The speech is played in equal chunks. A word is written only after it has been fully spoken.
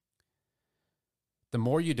The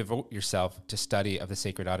more you devote yourself to study of the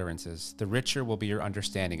sacred utterances, the richer will be your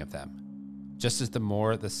understanding of them. Just as the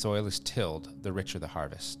more the soil is tilled, the richer the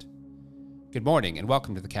harvest. Good morning and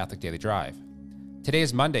welcome to the Catholic Daily Drive. Today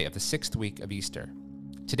is Monday of the 6th week of Easter.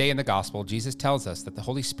 Today in the Gospel, Jesus tells us that the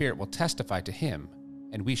Holy Spirit will testify to him,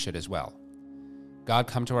 and we should as well. God,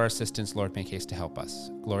 come to our assistance. Lord, make haste to help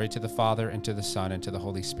us. Glory to the Father, and to the Son, and to the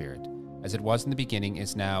Holy Spirit, as it was in the beginning,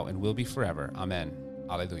 is now, and will be forever. Amen.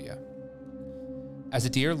 Alleluia. As a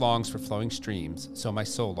deer longs for flowing streams, so my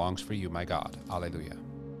soul longs for you, my God. Alleluia.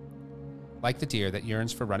 Like the deer that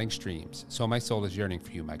yearns for running streams, so my soul is yearning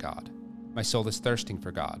for you, my God. My soul is thirsting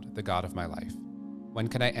for God, the God of my life. When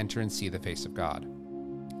can I enter and see the face of God?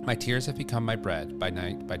 My tears have become my bread by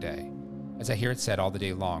night, by day. As I hear it said all the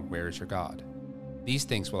day long, where is your God? These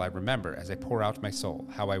things will I remember as I pour out my soul,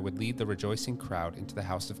 how I would lead the rejoicing crowd into the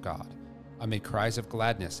house of God, amid cries of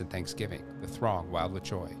gladness and thanksgiving, the throng wild with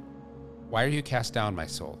joy. Why are you cast down, my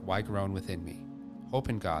soul? Why groan within me? Hope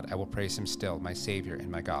in God, I will praise him still, my Savior and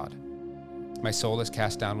my God. My soul is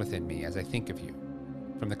cast down within me as I think of you.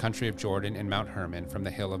 From the country of Jordan and Mount Hermon, from the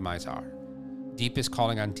hill of Mizar. Deep is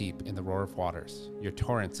calling on deep in the roar of waters. Your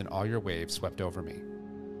torrents and all your waves swept over me.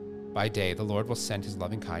 By day the Lord will send his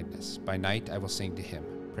loving kindness. By night I will sing to him,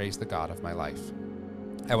 praise the God of my life.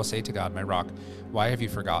 I will say to God, my rock, why have you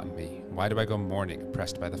forgotten me? Why do I go mourning,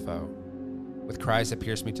 oppressed by the foe? With cries that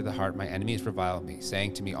pierce me to the heart, my enemies revile me,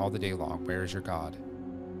 saying to me all the day long, where is your God?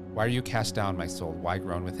 Why are you cast down, my soul? Why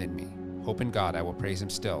groan within me? Hope in God, I will praise him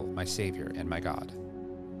still, my Savior and my God.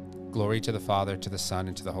 Glory to the Father, to the Son,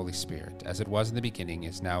 and to the Holy Spirit, as it was in the beginning,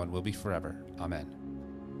 is now, and will be forever. Amen.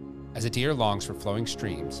 As a deer longs for flowing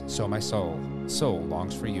streams, so my soul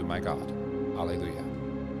longs for you, my God. Alleluia.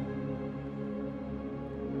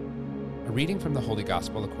 A reading from the Holy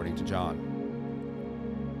Gospel according to John.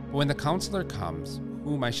 But when the Counselor comes,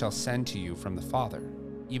 whom I shall send to you from the Father,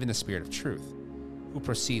 even the Spirit of truth, who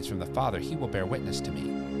proceeds from the Father, he will bear witness to me.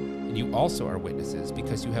 And you also are witnesses,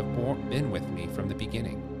 because you have been with me from the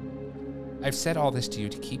beginning. I have said all this to you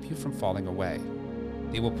to keep you from falling away.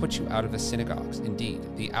 They will put you out of the synagogues.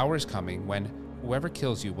 Indeed, the hour is coming when whoever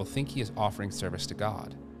kills you will think he is offering service to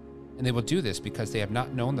God. And they will do this because they have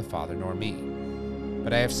not known the Father nor me.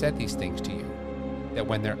 But I have said these things to you, that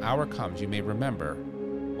when their hour comes you may remember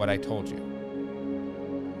what I told you.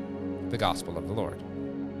 The Gospel of the Lord.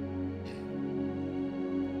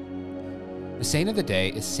 The saint of the day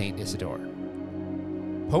is Saint Isidore.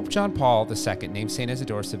 Pope John Paul II named Saint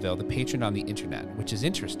Isidore of Seville the patron on the internet, which is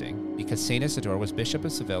interesting because Saint Isidore was Bishop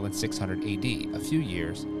of Seville in 600 AD, a few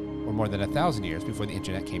years, or more than 1,000 years before the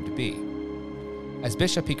internet came to be. As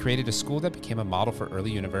bishop, he created a school that became a model for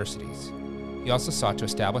early universities. He also sought to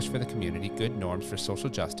establish for the community good norms for social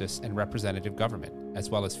justice and representative government, as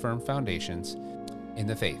well as firm foundations in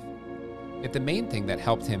the faith. Yet the main thing that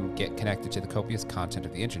helped him get connected to the copious content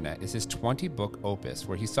of the internet is his 20-book opus,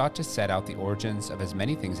 where he sought to set out the origins of as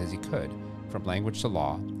many things as he could, from language to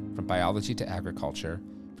law, from biology to agriculture,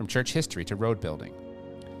 from church history to road building.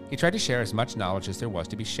 He tried to share as much knowledge as there was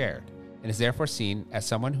to be shared, and is therefore seen as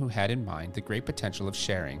someone who had in mind the great potential of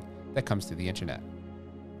sharing that comes through the internet.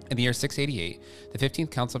 In the year 688, the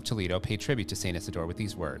 15th Council of Toledo paid tribute to Saint Isidore with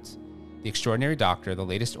these words: "The extraordinary doctor, the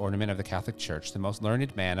latest ornament of the Catholic Church, the most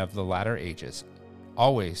learned man of the latter ages,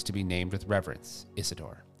 always to be named with reverence,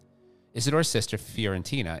 Isidore." Isidore's sister,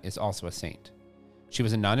 Fiorentina, is also a saint. She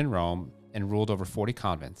was a nun in Rome and ruled over 40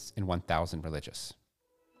 convents and 1,000 religious.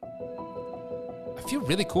 A few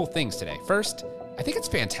really cool things today. First, I think it's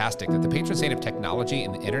fantastic that the patron saint of technology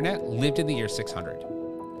and the internet lived in the year 600.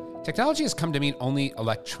 Technology has come to mean only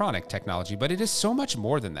electronic technology, but it is so much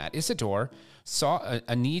more than that. Isidore saw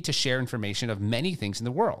a need to share information of many things in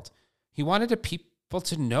the world. He wanted people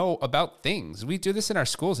to know about things. We do this in our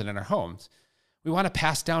schools and in our homes. We want to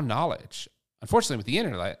pass down knowledge. Unfortunately, with the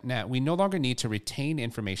internet, we no longer need to retain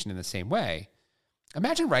information in the same way.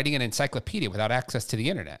 Imagine writing an encyclopedia without access to the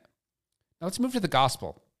internet. Now let's move to the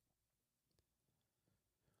gospel.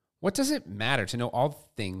 What does it matter to know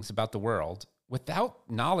all things about the world without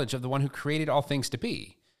knowledge of the one who created all things to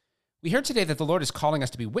be? We heard today that the Lord is calling us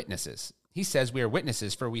to be witnesses. He says we are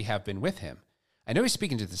witnesses, for we have been with him. I know he's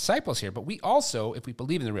speaking to the disciples here, but we also, if we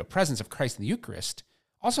believe in the real presence of Christ in the Eucharist,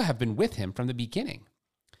 also have been with him from the beginning.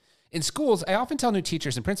 In schools, I often tell new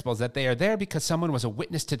teachers and principals that they are there because someone was a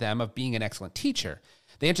witness to them of being an excellent teacher.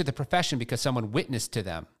 They entered the profession because someone witnessed to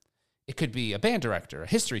them. It could be a band director, a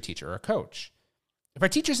history teacher, or a coach. If our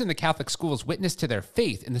teachers in the Catholic schools witness to their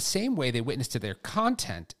faith in the same way they witness to their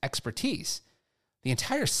content, expertise, the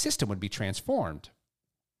entire system would be transformed.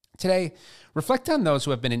 Today, reflect on those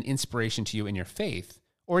who have been an inspiration to you in your faith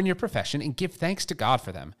or in your profession and give thanks to God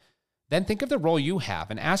for them. Then think of the role you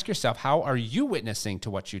have and ask yourself, how are you witnessing to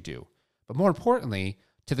what you do? But more importantly,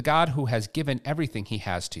 to the God who has given everything he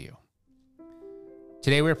has to you.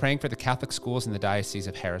 Today we are praying for the Catholic schools in the Diocese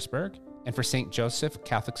of Harrisburg and for St. Joseph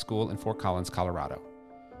Catholic School in Fort Collins, Colorado.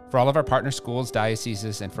 For all of our partner schools,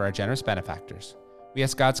 dioceses, and for our generous benefactors, we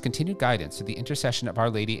ask God's continued guidance through the intercession of Our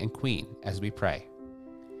Lady and Queen as we pray.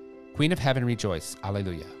 Queen of Heaven, rejoice,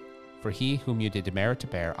 Alleluia. For he whom you did demerit to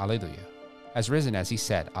bear, Alleluia, has risen as he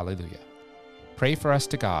said, Alleluia. Pray for us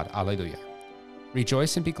to God, Alleluia.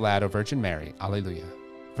 Rejoice and be glad, O Virgin Mary, Alleluia.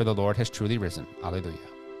 For the Lord has truly risen, Alleluia.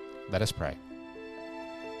 Let us pray.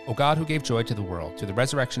 O God, who gave joy to the world through the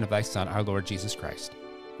resurrection of thy Son, our Lord Jesus Christ,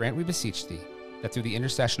 grant, we beseech thee, that through the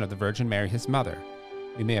intercession of the Virgin Mary, his mother,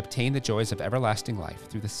 we may obtain the joys of everlasting life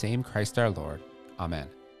through the same Christ our Lord. Amen.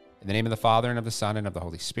 In the name of the Father, and of the Son, and of the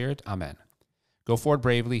Holy Spirit. Amen. Go forward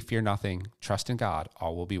bravely, fear nothing, trust in God,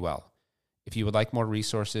 all will be well. If you would like more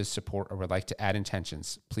resources, support, or would like to add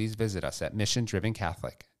intentions, please visit us at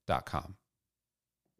missiondrivencatholic.com.